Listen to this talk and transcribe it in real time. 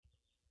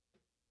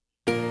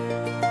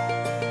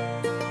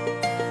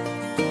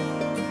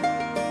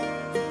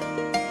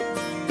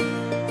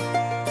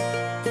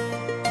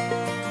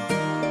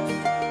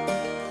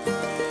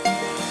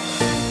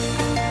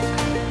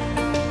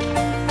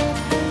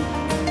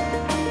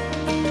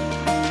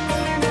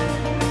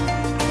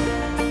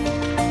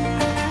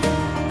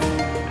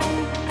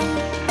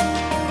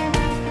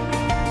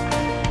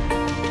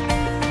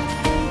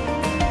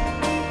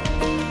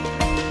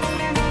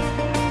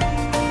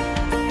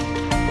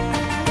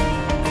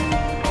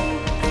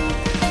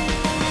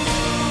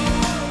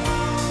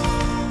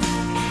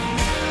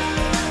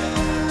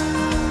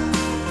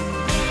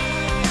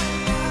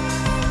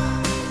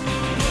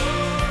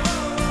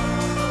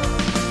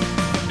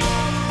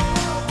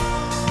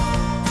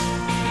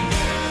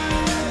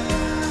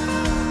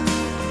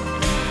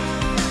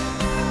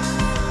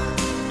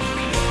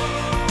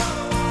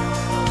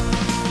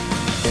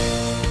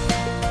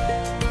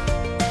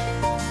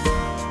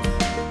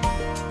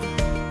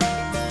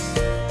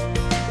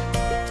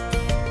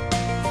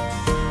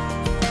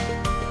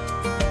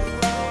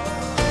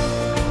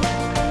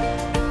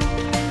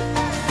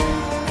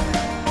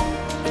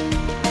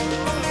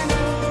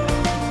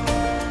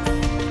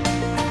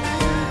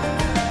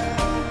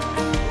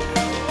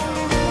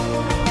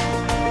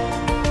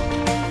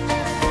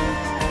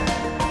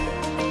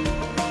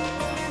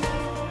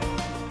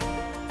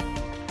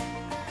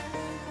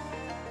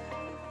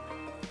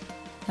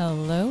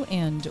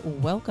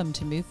welcome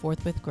to Move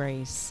Forth with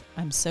Grace.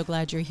 I'm so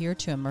glad you're here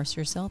to immerse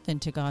yourself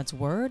into God's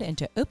Word and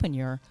to open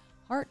your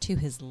heart to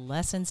His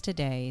lessons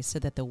today so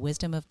that the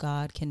wisdom of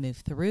God can move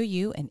through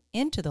you and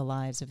into the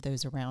lives of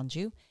those around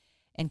you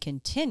and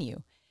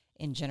continue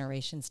in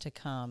generations to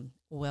come.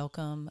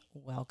 Welcome,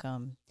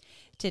 welcome.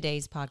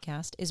 Today's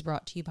podcast is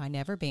brought to you by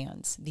Never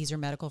Bands. These are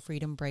medical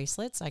freedom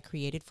bracelets I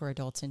created for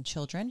adults and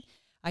children.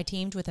 I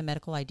teamed with a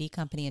medical ID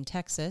company in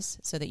Texas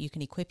so that you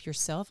can equip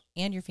yourself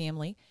and your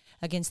family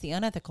against the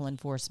unethical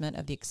enforcement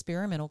of the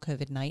experimental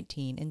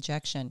COVID-19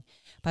 injection.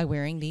 By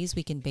wearing these,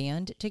 we can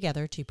band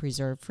together to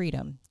preserve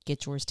freedom.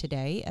 Get yours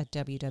today at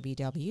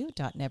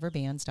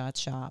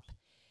www.neverbands.shop.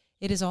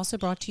 It is also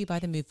brought to you by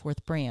the Move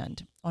Forth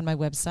brand. On my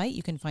website,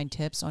 you can find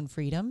tips on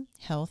freedom,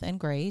 health, and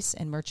grace,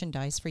 and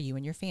merchandise for you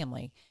and your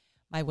family.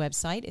 My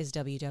website is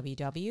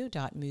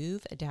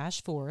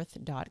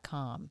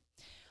www.move-forth.com.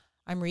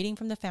 I'm reading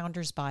from the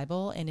Founders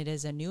Bible, and it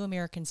is a New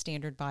American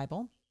Standard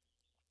Bible,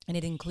 and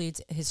it includes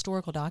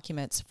historical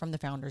documents from the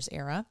Founders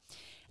era,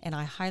 and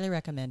I highly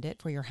recommend it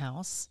for your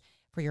house,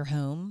 for your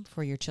home,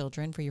 for your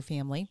children, for your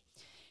family,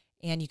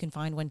 and you can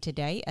find one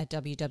today at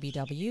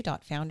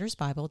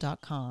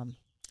www.foundersbible.com.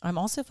 I'm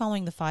also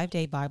following the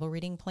 5-day Bible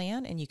reading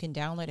plan, and you can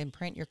download and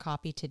print your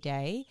copy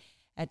today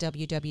at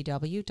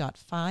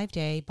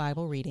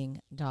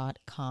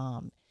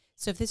www.5daybiblereading.com.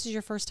 So if this is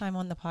your first time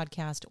on the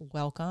podcast,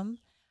 welcome.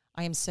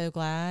 I am so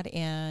glad,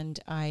 and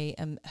I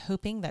am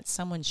hoping that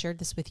someone shared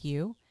this with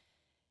you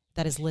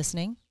that is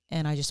listening,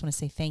 and I just want to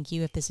say thank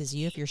you if this is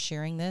you, if you're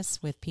sharing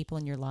this with people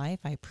in your life.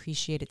 I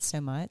appreciate it so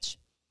much.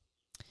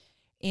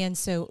 And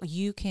so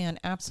you can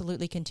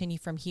absolutely continue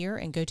from here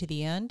and go to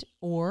the end,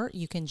 or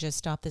you can just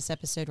stop this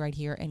episode right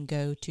here and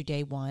go to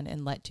day one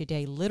and let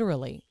today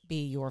literally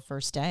be your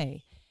first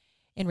day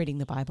in reading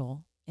the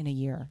Bible in a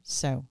year.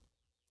 So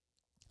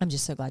I'm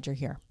just so glad you're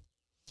here.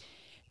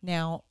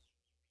 Now,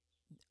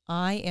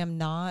 I am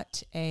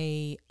not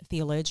a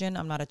theologian.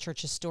 I'm not a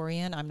church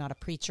historian. I'm not a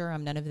preacher.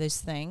 I'm none of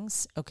those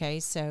things. Okay,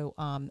 so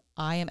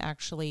I am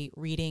actually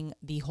reading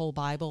the whole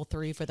Bible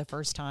through for the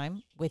first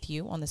time with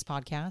you on this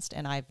podcast,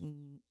 and I've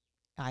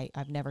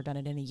never done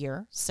it in a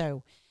year.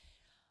 So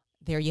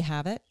there you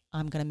have it.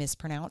 I'm going to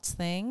mispronounce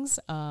things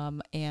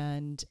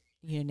and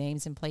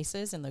names and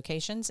places and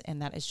locations,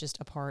 and that is just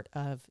a part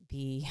of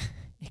the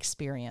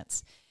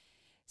experience.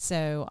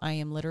 So I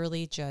am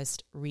literally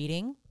just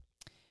reading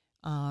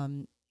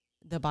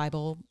the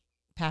Bible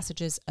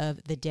passages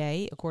of the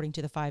day according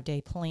to the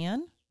 5-day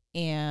plan,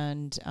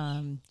 and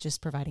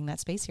just providing that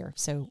space here.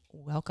 So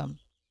welcome.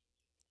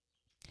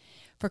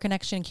 For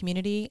connection and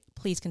community,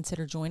 please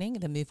consider joining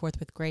the Move Forth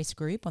with Grace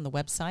group on the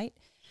website,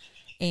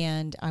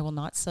 and I will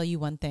not sell you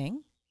one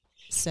thing,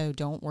 so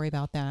don't worry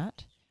about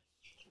that.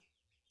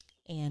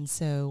 And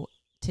so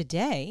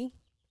today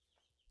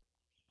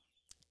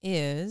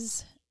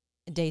is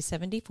Day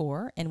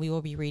 74, and we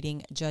will be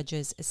reading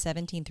Judges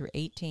 17 through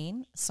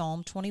 18,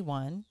 Psalm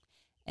 21,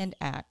 and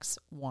Acts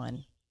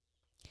 1.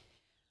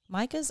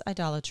 Micah's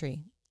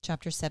idolatry,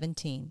 chapter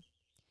 17.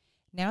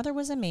 Now there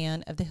was a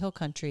man of the hill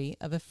country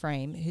of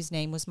Ephraim whose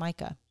name was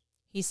Micah.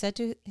 He said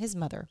to his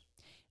mother,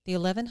 "The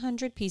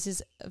 1,100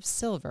 pieces of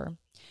silver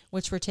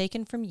which were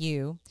taken from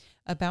you,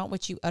 about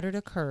which you uttered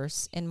a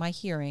curse in my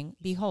hearing,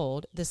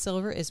 behold, the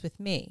silver is with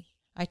me.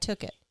 I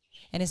took it."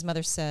 And his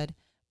mother said,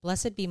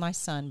 "Blessed be my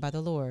son by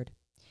the Lord."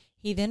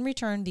 He then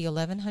returned the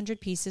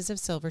 1,100 pieces of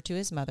silver to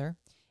his mother,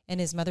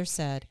 and his mother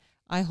said,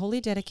 "I wholly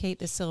dedicate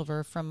the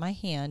silver from my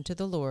hand to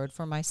the Lord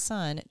for my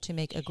son to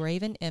make a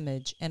graven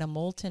image and a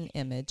molten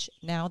image.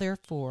 Now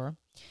therefore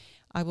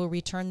I will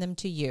return them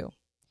to you."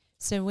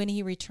 So when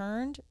he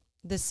returned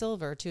the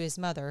silver to his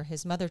mother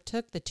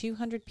took the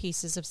 200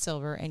 pieces of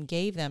silver and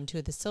gave them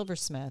to the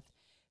silversmith,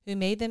 who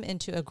made them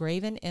into a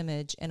graven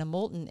image and a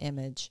molten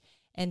image,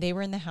 and they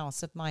were in the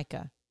house of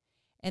Micah.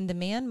 And the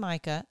man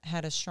Micah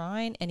had a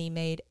shrine, and he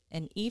made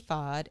an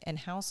ephod and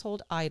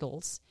household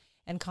idols,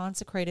 and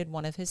consecrated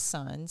one of his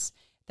sons,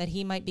 that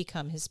he might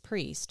become his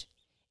priest.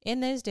 In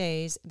those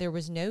days there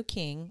was no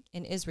king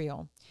in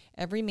Israel.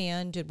 Every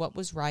man did what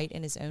was right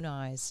in his own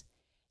eyes.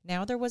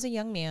 Now there was a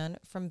young man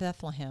from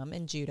Bethlehem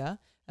in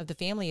Judah, of the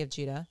family of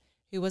Judah,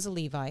 who was a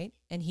Levite,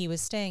 and he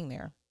was staying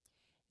there.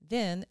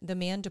 Then the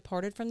man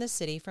departed from the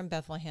city from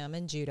Bethlehem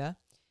in Judah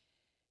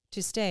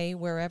to stay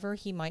wherever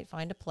he might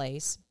find a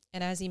place.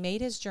 And as he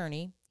made his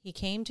journey, he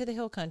came to the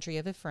hill country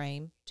of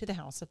Ephraim, to the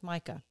house of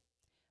Micah.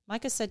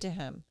 Micah said to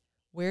him,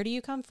 "Where do you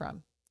come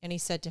from?" And he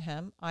said to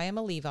him, "I am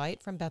a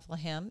Levite from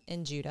Bethlehem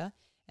in Judah,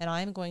 and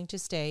I am going to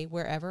stay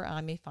wherever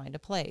I may find a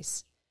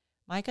place."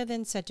 Micah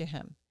then said to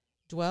him,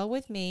 "Dwell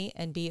with me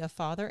and be a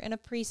father and a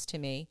priest to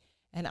me,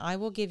 and I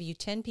will give you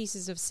 10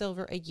 pieces of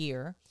silver a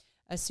year,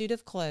 a suit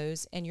of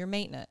clothes, and your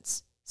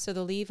maintenance." So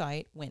the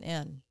Levite went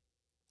in.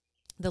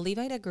 The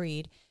Levite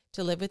agreed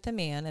to live with the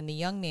man, and the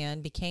young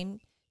man became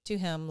to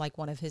him like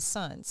one of his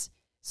sons.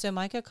 So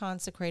Micah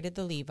consecrated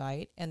the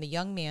Levite, and the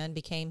young man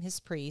became his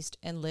priest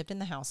and lived in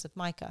the house of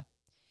Micah.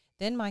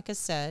 Then Micah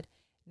said,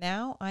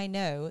 "Now I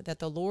know that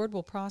the Lord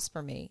will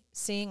prosper me,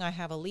 seeing I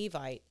have a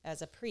Levite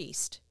as a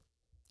priest."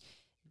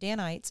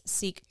 Danites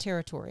seek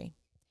territory.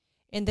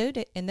 In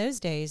those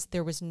days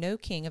there was no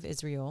king of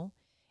Israel,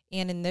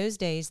 and in those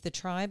days the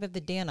tribe of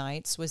the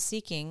Danites was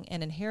seeking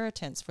an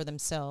inheritance for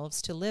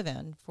themselves to live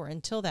in, for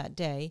until that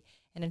day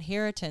an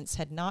inheritance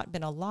had not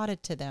been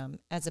allotted to them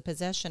as a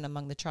possession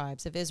among the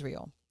tribes of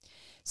Israel.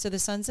 So the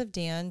sons of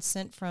Dan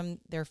sent from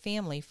their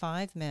family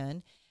 5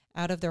 men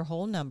out of their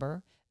whole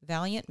number,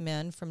 valiant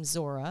men from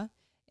Zorah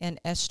and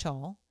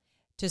Eshtaol,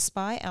 to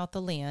spy out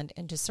the land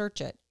and to search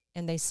it.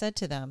 And they said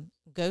to them,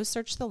 Go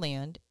search the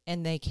land.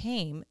 And they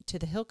came to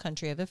the hill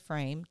country of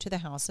Ephraim, to the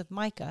house of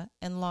Micah,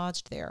 and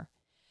lodged there.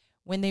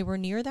 When they were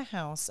near the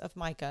house of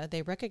Micah,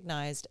 they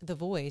recognized the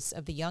voice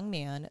of the young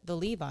man, the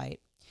Levite,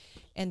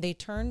 and they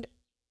turned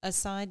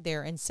aside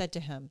there and said to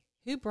him,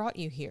 Who brought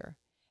you here?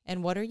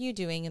 And what are you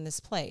doing in this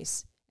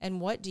place?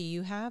 And what do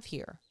you have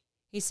here?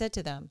 He said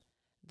to them,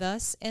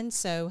 Thus and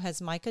so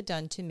has Micah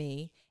done to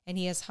me, and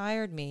he has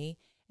hired me,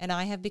 and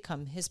I have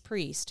become his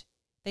priest.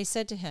 They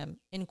said to him,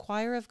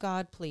 Inquire of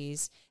God,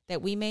 please,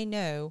 that we may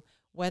know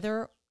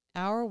whether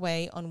our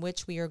way on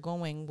which we are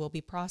going will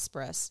be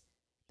prosperous.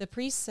 The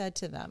priest said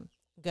to them,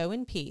 Go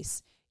in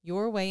peace.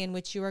 Your way in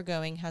which you are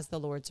going has the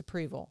Lord's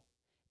approval.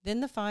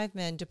 Then the 5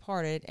 men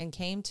departed and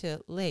came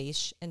to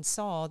Laish, and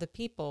saw the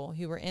people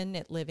who were in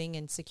it living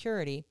in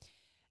security,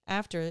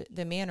 after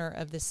the manner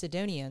of the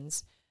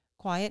Sidonians,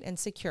 quiet and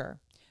secure.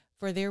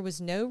 For there was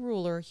no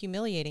ruler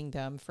humiliating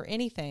them for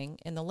anything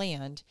in the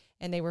land,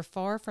 and they were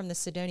far from the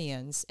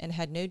Sidonians, and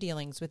had no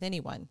dealings with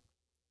anyone.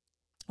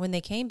 When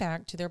they came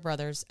back to their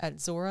brothers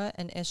at Zorah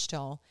and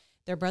Eshtaol,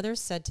 their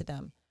brothers said to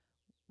them,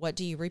 What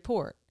do you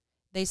report?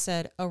 They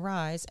said,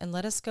 Arise, and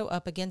let us go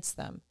up against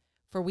them.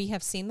 For we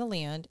have seen the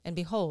land, and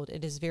behold,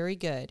 it is very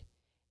good.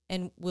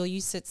 And will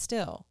you sit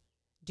still?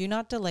 Do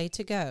not delay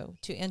to go,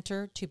 to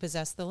enter, to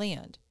possess the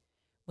land.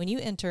 When you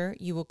enter,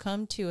 you will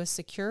come to a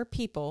secure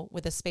people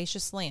with a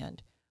spacious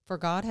land, for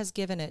God has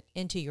given it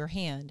into your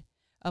hand,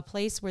 a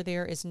place where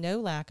there is no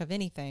lack of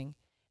anything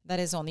that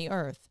is on the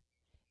earth.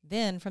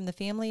 Then from the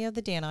family of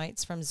the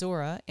Danites, from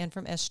Zorah and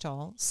from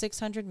Eshtaol,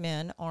 600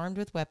 men armed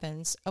with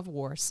weapons of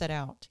war set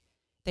out.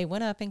 They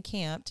went up and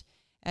camped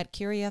at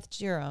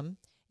Kiriath-jearim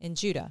in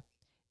Judah.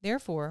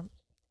 Therefore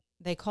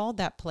they called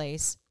that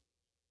place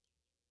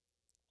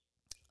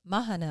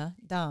Mahaneh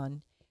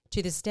Dan.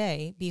 To this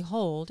day,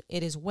 behold,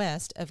 it is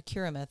west of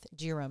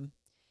Kiriath-jearim.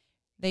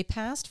 They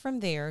passed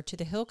from there to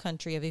the hill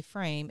country of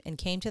Ephraim and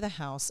came to the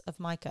house of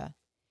Micah.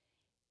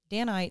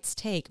 Danites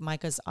take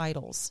Micah's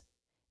idols.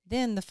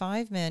 Then the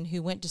 5 men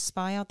who went to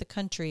spy out the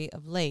country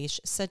of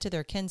Laish said to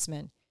their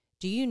kinsmen,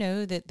 Do you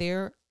know that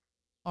there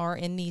are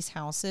in these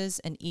houses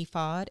an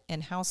ephod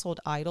and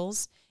household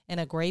idols and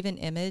a graven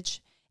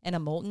image and a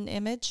molten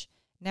image?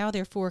 Now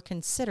therefore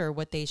consider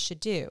what they should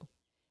do.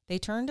 They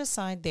turned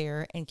aside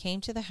there and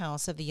came to the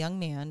house of the young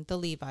man, the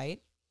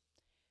Levite,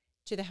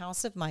 to the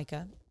house of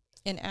Micah,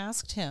 and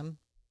asked him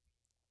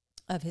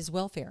of his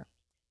welfare.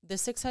 The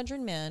 600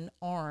 men,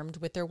 armed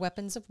with their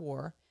weapons of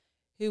war,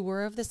 who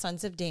were of the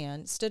sons of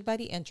Dan, stood by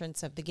the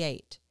entrance of the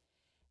gate.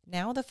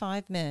 Now the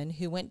 5 men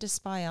who went to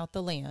spy out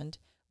the land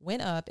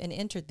went up and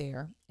entered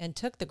there, and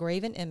took the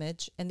graven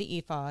image and the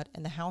ephod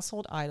and the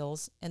household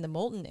idols and the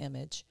molten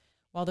image,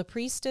 while the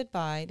priest stood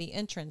by the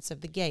entrance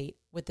of the gate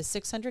with the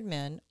 600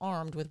 men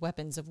armed with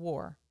weapons of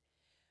war.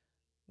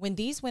 When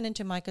these went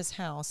into Micah's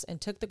house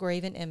and took the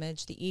graven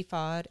image, the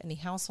ephod, and the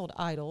household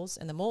idols,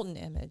 and the molten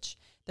image,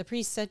 the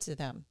priest said to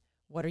them,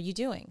 What are you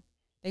doing?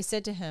 They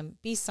said to him,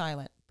 Be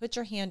silent, put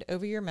your hand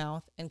over your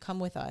mouth, and come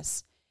with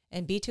us,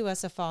 and be to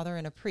us a father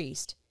and a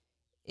priest.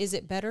 Is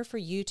it better for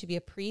you to be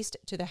a priest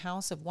to the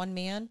house of one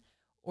man,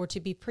 or to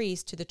be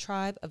priest to the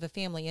tribe of a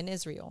family in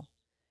Israel?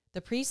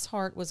 The priest's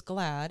heart was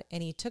glad,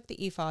 and he took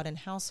the ephod and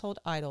household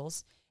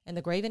idols and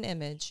the graven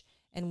image,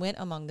 and went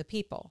among the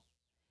people.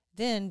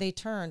 Then they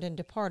turned and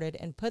departed,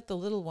 and put the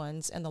little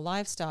ones and the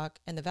livestock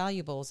and the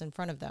valuables in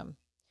front of them.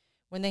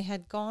 When they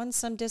had gone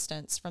some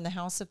distance from the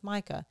house of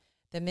Micah,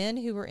 the men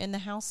who were in the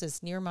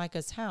houses near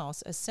Micah's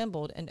house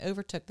assembled and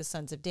overtook the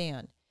sons of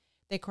Dan.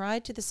 They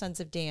cried to the sons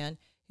of Dan,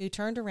 who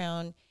turned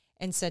around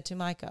and said to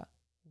Micah,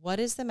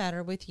 What is the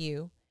matter with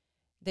you,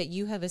 that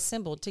you have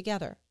assembled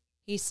together?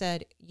 He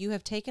said, You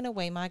have taken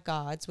away my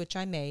gods, which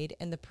I made,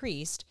 and the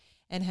priest,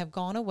 and have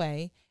gone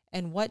away,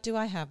 and what do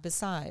I have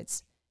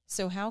besides?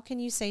 So how can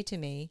you say to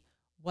me,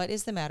 What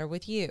is the matter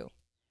with you?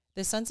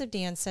 The sons of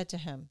Dan said to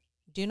him,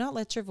 Do not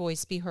let your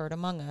voice be heard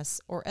among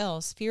us, or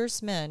else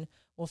fierce men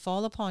will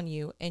fall upon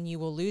you, and you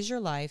will lose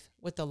your life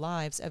with the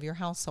lives of your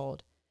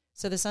household.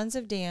 So the sons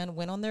of Dan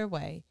went on their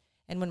way,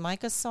 and when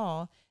Micah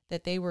saw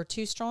that they were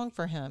too strong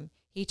for him,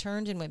 he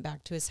turned and went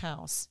back to his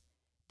house.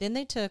 Then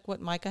they took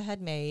what Micah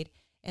had made,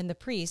 and the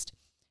priest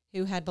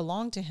who had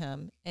belonged to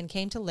him, and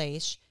came to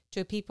Laish,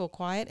 to a people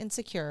quiet and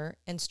secure,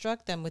 and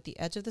struck them with the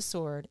edge of the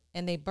sword,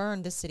 and they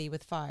burned the city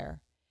with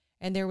fire.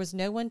 And there was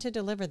no one to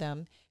deliver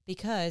them,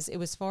 because it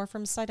was far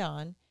from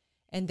Sidon,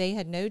 and they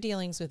had no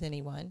dealings with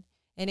anyone,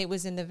 and it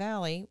was in the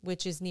valley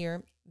which is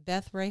near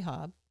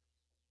Beth-Rehob,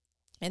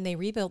 and they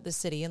rebuilt the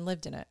city and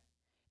lived in it.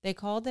 They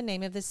called the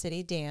name of the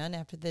city Dan,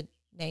 after the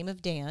name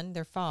of Dan,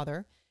 their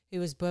father, who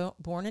was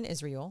born in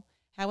Israel.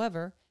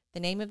 However, The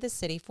name of the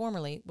city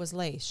formerly was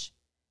Laish.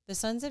 The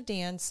sons of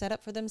Dan set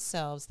up for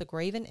themselves the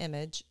graven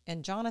image,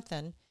 and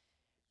Jonathan,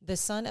 the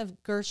son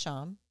of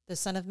Gershom, the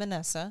son of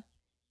Manasseh,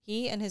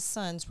 he and his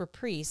sons were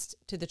priests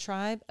to the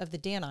tribe of the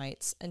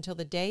Danites until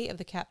the day of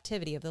the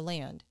captivity of the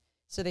land.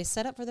 So they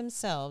set up for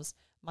themselves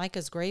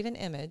Micah's graven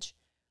image,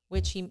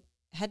 which he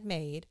had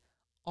made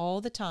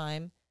all the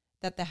time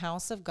that the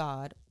house of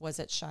God was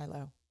at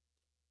Shiloh.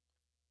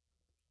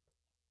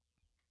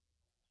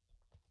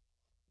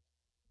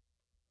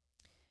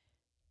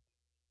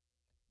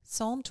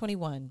 Psalm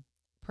 21,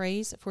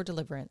 Praise for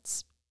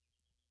Deliverance.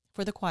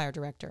 For the choir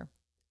director,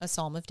 a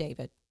psalm of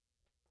David.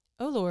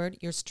 O Lord,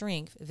 your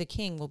strength, the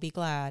king will be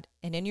glad,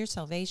 and in your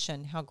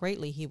salvation how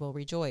greatly he will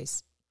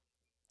rejoice.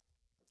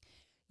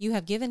 You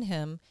have given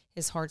him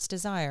his heart's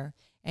desire,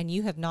 and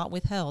you have not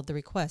withheld the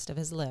request of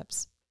his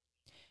lips.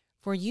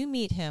 For you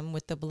meet him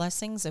with the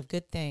blessings of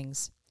good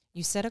things.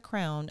 You set a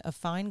crown of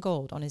fine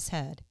gold on his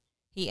head.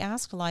 He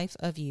asked life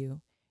of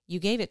you. You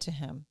gave it to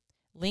him,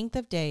 length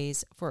of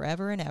days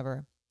forever and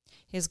ever.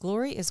 His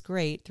glory is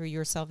great through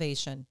your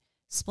salvation.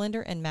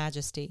 Splendor and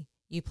majesty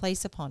you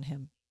place upon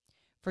him.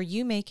 For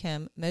you make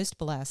him most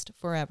blessed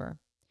forever.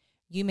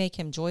 You make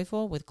him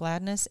joyful with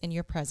gladness in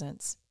your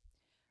presence.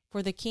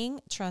 For the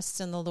king trusts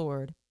in the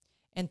Lord,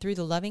 and through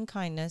the loving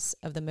kindness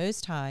of the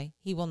Most High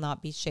he will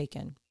not be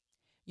shaken.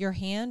 Your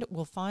hand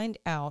will find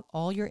out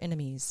all your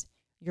enemies.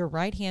 Your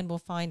right hand will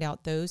find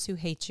out those who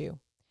hate you.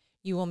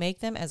 You will make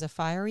them as a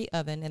fiery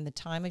oven in the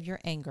time of your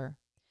anger.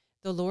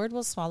 The Lord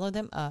will swallow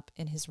them up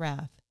in his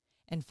wrath,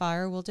 and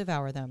fire will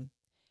devour them.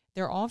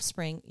 Their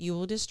offspring you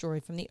will destroy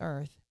from the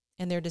earth,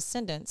 and their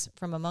descendants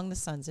from among the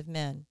sons of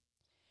men.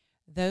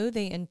 Though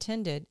they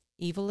intended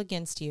evil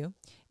against you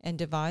and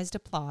devised a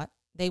plot,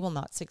 they will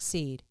not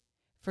succeed.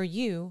 For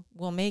you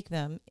will make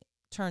them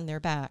turn their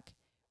back.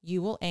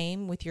 You will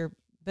aim with your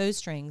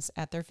bowstrings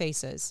at their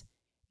faces.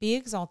 Be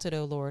exalted,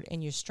 O Lord,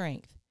 in your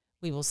strength.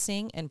 We will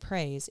sing and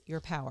praise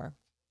your power.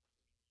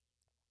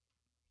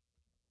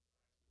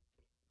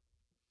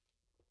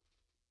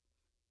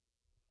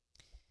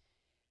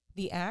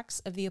 The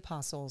Acts of the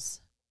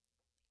Apostles,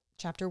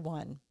 Chapter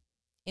 1,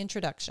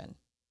 Introduction.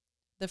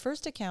 The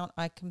first account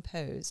I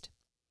composed,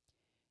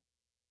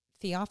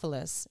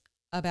 Theophilus,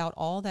 about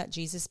all that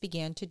Jesus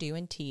began to do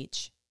and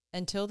teach,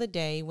 until the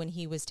day when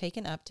he was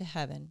taken up to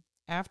heaven,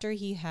 after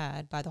he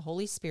had, by the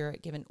Holy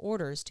Spirit, given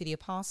orders to the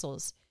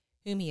apostles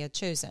whom he had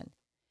chosen.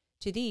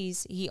 To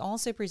these he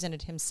also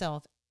presented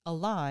himself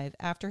alive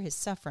after his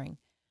suffering,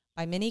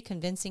 by many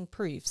convincing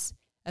proofs,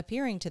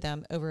 appearing to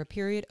them over a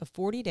period of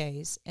 40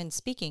 days, and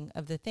speaking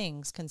of the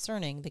things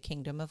concerning the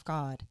kingdom of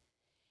God.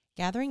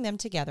 Gathering them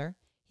together,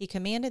 he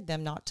commanded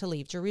them not to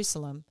leave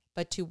Jerusalem,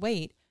 but to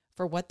wait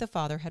for what the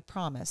Father had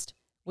promised,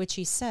 which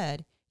he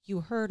said,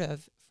 You heard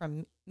of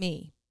from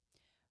me.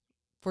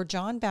 For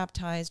John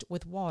baptized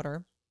with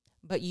water,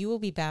 but you will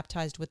be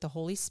baptized with the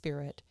Holy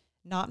Spirit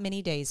not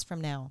many days from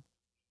now.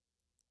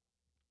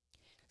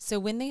 So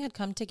when they had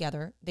come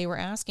together, they were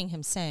asking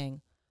him,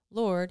 saying,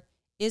 Lord,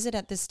 is it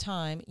at this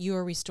time you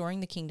are restoring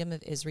the kingdom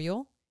of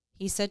Israel?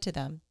 He said to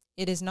them,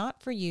 It is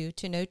not for you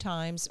to know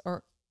times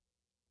or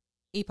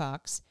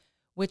epochs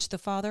which the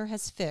Father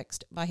has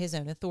fixed by his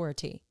own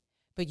authority,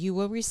 but you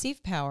will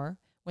receive power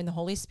when the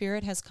Holy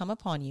Spirit has come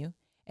upon you,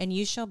 and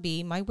you shall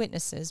be my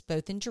witnesses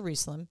both in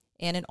Jerusalem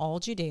and in all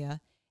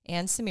Judea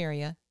and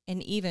Samaria,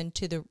 and even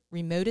to the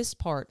remotest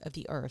part of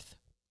the earth.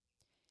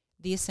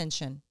 The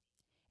Ascension.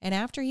 And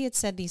after he had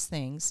said these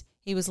things,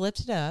 he was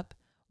lifted up,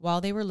 while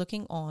they were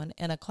looking on,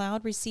 and a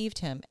cloud received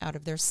him out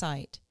of their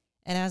sight.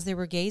 And as they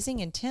were gazing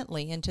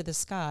intently into the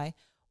sky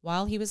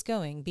while he was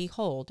going,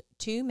 behold,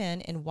 2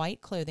 men in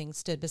white clothing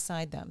stood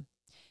beside them.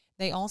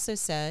 They also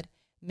said,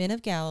 Men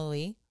of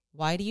Galilee,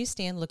 why do you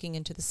stand looking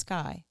into the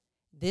sky?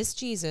 This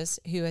Jesus,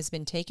 who has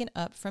been taken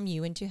up from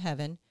you into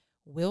heaven,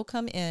 will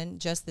come in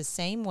just the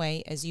same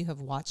way as you have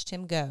watched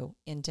him go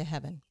into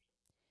heaven.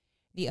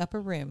 The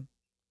upper room.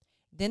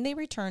 Then they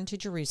returned to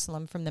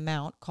Jerusalem from the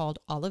mount called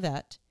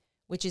Olivet,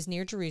 which is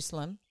near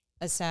Jerusalem,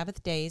 a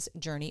Sabbath day's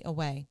journey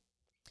away.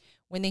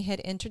 When they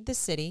had entered the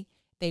city,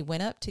 they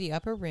went up to the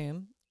upper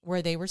room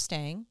where they were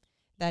staying,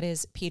 that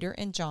is, Peter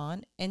and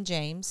John and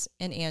James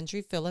and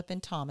Andrew, Philip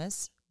and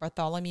Thomas,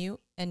 Bartholomew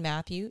and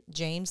Matthew,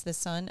 James the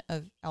son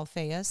of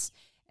Alphaeus,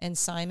 and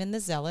Simon the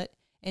Zealot,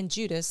 and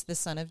Judas the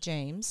son of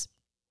James.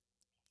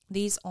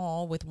 These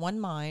all, with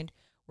one mind,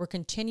 were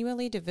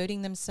continually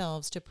devoting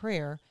themselves to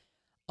prayer,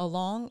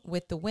 along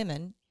with the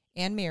women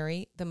and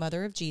Mary, the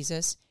mother of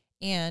Jesus,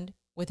 and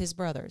with his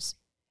brothers.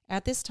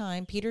 At this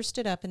time Peter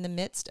stood up in the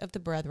midst of the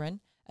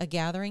brethren. A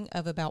gathering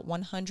of about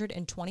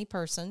 120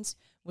 persons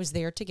was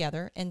there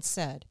together, and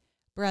said,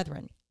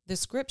 Brethren, the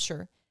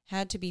scripture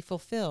had to be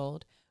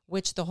fulfilled,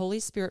 which the Holy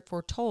Spirit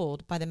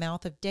foretold by the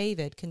mouth of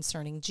David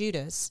concerning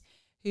Judas,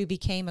 who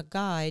became a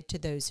guide to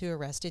those who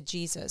arrested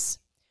Jesus.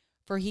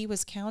 For he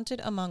was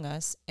counted among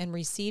us and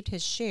received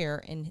his share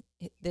in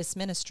this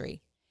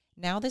ministry.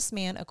 Now this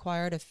man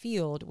acquired a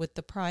field with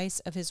the price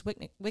of his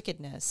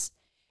wickedness,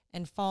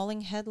 and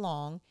falling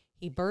headlong,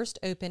 he burst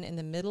open in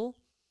the middle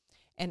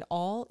and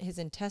all his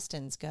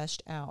intestines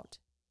gushed out.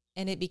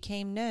 And it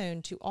became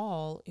known to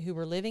all who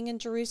were living in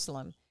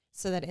Jerusalem,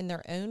 so that in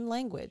their own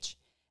language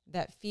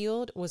that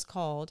field was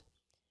called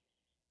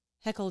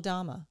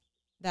Hekeldama,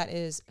 that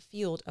is,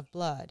 field of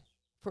blood.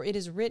 For it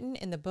is written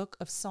in the book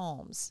of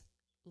Psalms,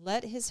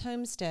 let his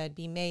homestead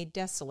be made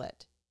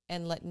desolate,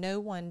 and let no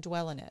one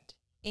dwell in it,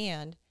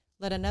 and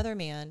let another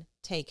man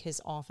take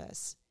his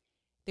office.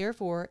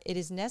 Therefore it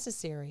is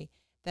necessary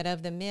that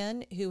of the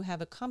men who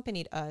have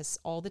accompanied us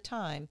all the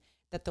time,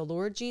 that the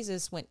Lord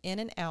Jesus went in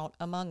and out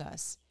among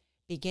us,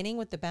 beginning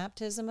with the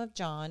baptism of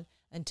John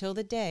until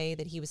the day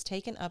that he was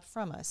taken up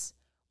from us.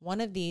 One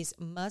of these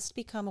must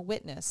become a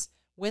witness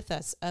with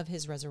us of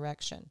his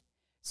resurrection.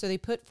 So they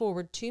put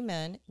forward 2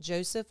 men,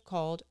 Joseph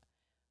called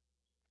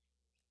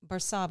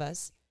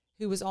Barsabbas,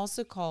 who was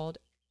also called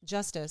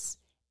Justus,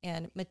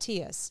 and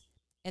Matthias.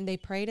 And they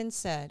prayed and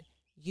said,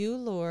 You,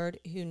 Lord,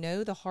 who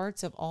know the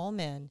hearts of all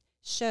men,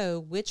 show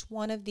which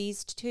one of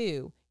these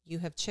 2 you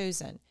have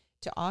chosen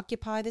to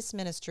occupy this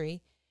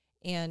ministry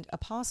and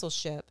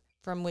apostleship,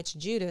 from which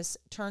Judas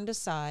turned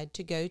aside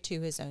to go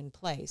to his own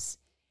place.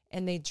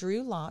 And they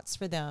drew lots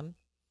for them,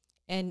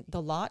 and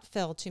the lot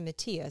fell to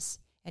Matthias,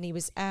 and he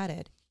was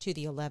added to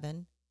the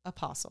 11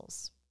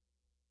 apostles.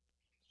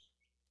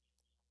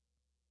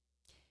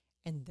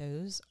 And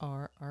those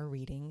are our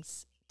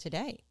readings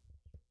today.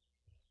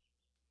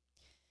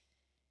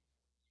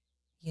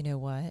 You know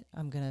what?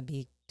 I'm going to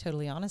be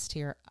totally honest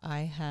here.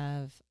 I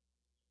have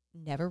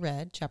never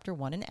read chapter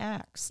 1 in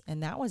Acts,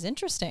 and that was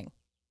interesting.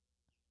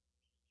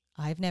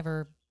 I've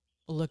never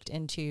looked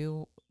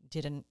into,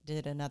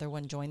 did another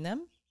one join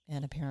them?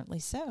 And apparently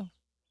so.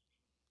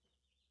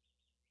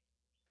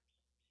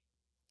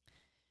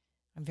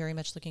 I'm very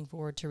much looking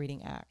forward to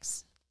reading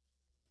Acts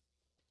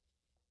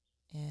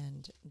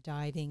and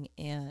diving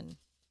in.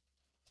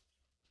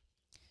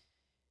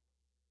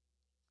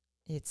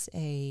 It's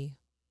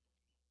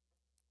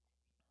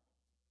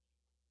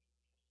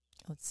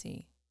let's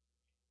see,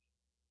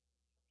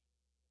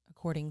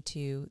 according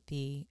to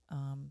the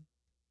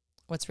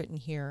what's written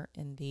here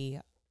in the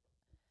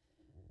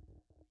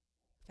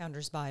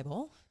Founder's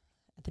Bible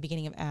at the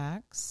beginning of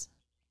Acts,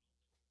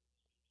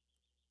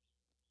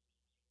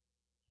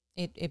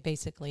 it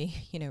basically,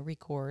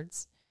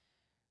 records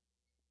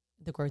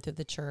the growth of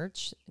the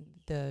church,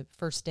 the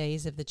first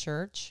days of the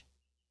church,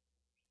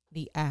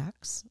 the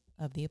Acts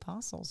of the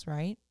apostles,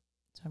 right?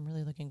 So I'm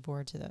really looking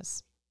forward to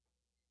this.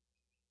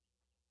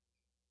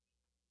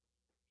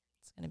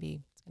 It's going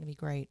to be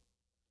great.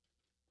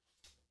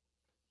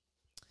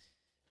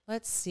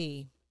 Let's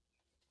see.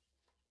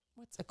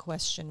 What's a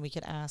question we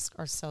could ask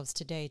ourselves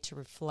today to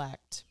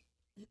reflect?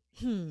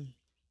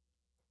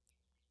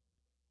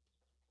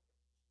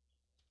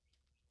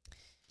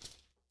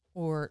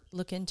 Or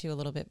look into a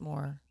little bit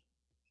more.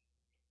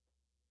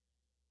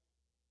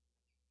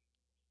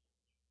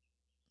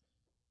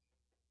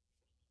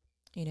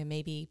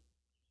 Maybe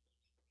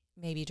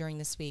during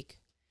this week,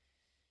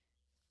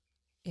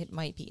 it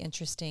might be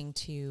interesting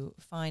to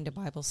find a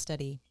Bible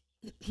study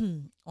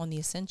on the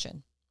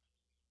Ascension,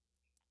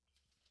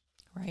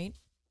 right?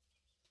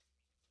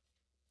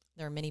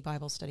 There are many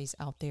Bible studies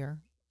out there.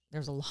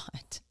 There's a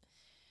lot.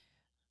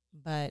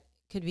 But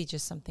could be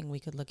just something we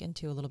could look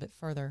into a little bit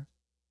further.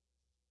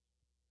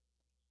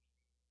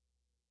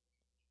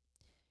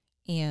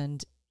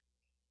 And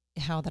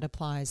how that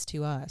applies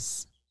to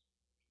us.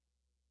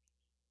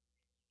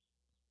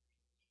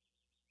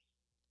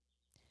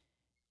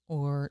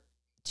 Or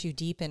to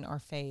deepen our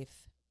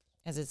faith,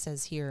 as it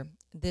says here,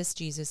 this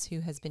Jesus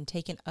who has been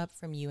taken up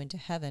from you into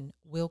heaven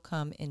will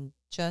come in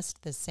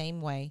just the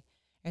same way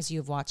as you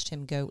have watched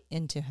him go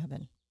into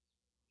heaven.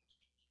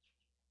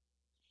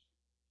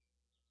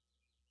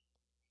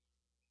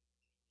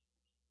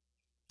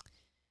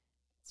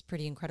 It's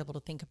pretty incredible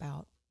to think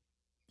about,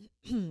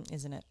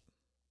 isn't it?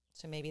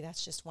 So maybe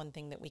that's just one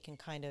thing that we can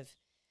kind of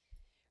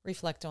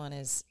reflect on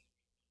is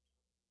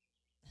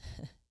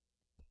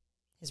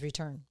his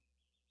return.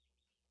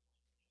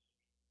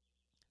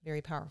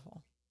 Very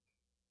powerful.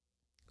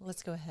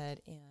 Let's go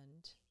ahead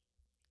and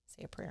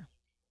say a prayer.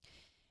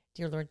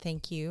 Dear Lord,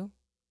 thank you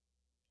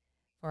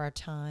for our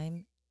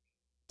time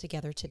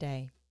together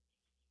today.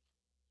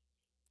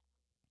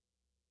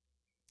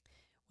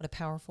 What a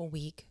powerful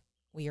week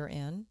we are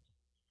in.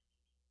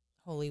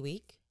 Holy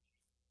Week.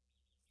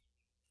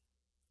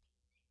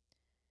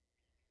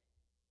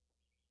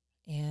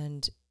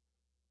 And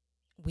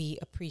we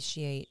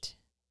appreciate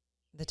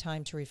the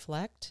time to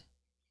reflect,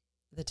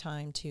 the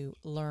time to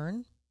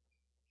learn,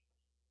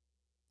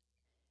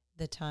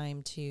 the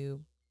time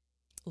to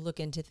look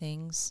into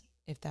things,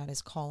 if that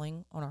is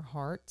calling on our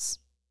hearts,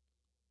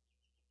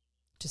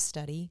 to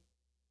study,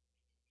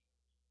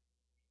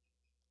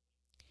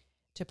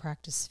 to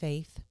practice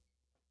faith,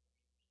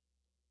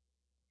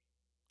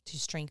 to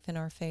strengthen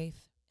our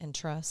faith and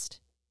trust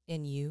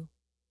in you.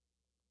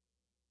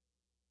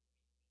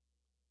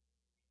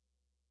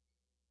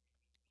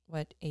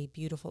 What a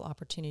beautiful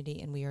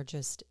opportunity, and we are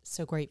just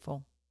so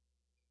grateful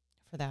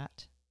for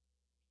that.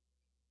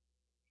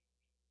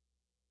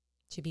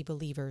 To be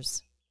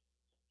believers,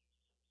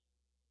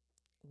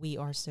 we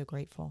are so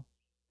grateful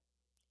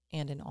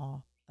and in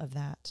awe of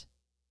that.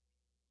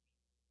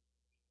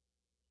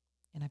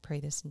 And I pray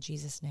this in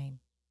Jesus' name.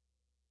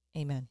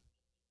 Amen.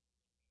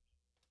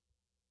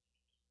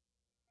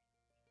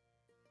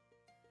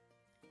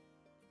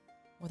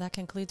 Well, that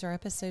concludes our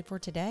episode for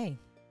today.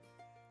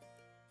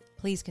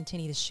 Please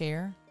continue to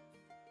share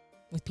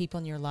with people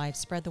in your life.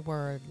 Spread the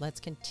word. Let's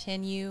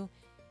continue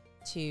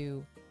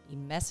to be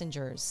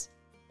messengers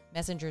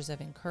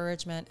of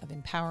encouragement, of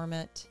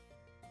empowerment,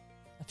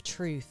 of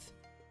truth,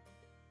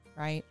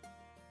 right?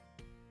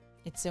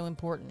 It's so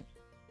important.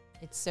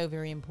 It's so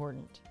very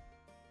important.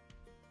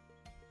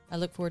 I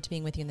look forward to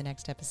being with you in the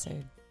next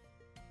episode.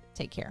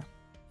 Take care.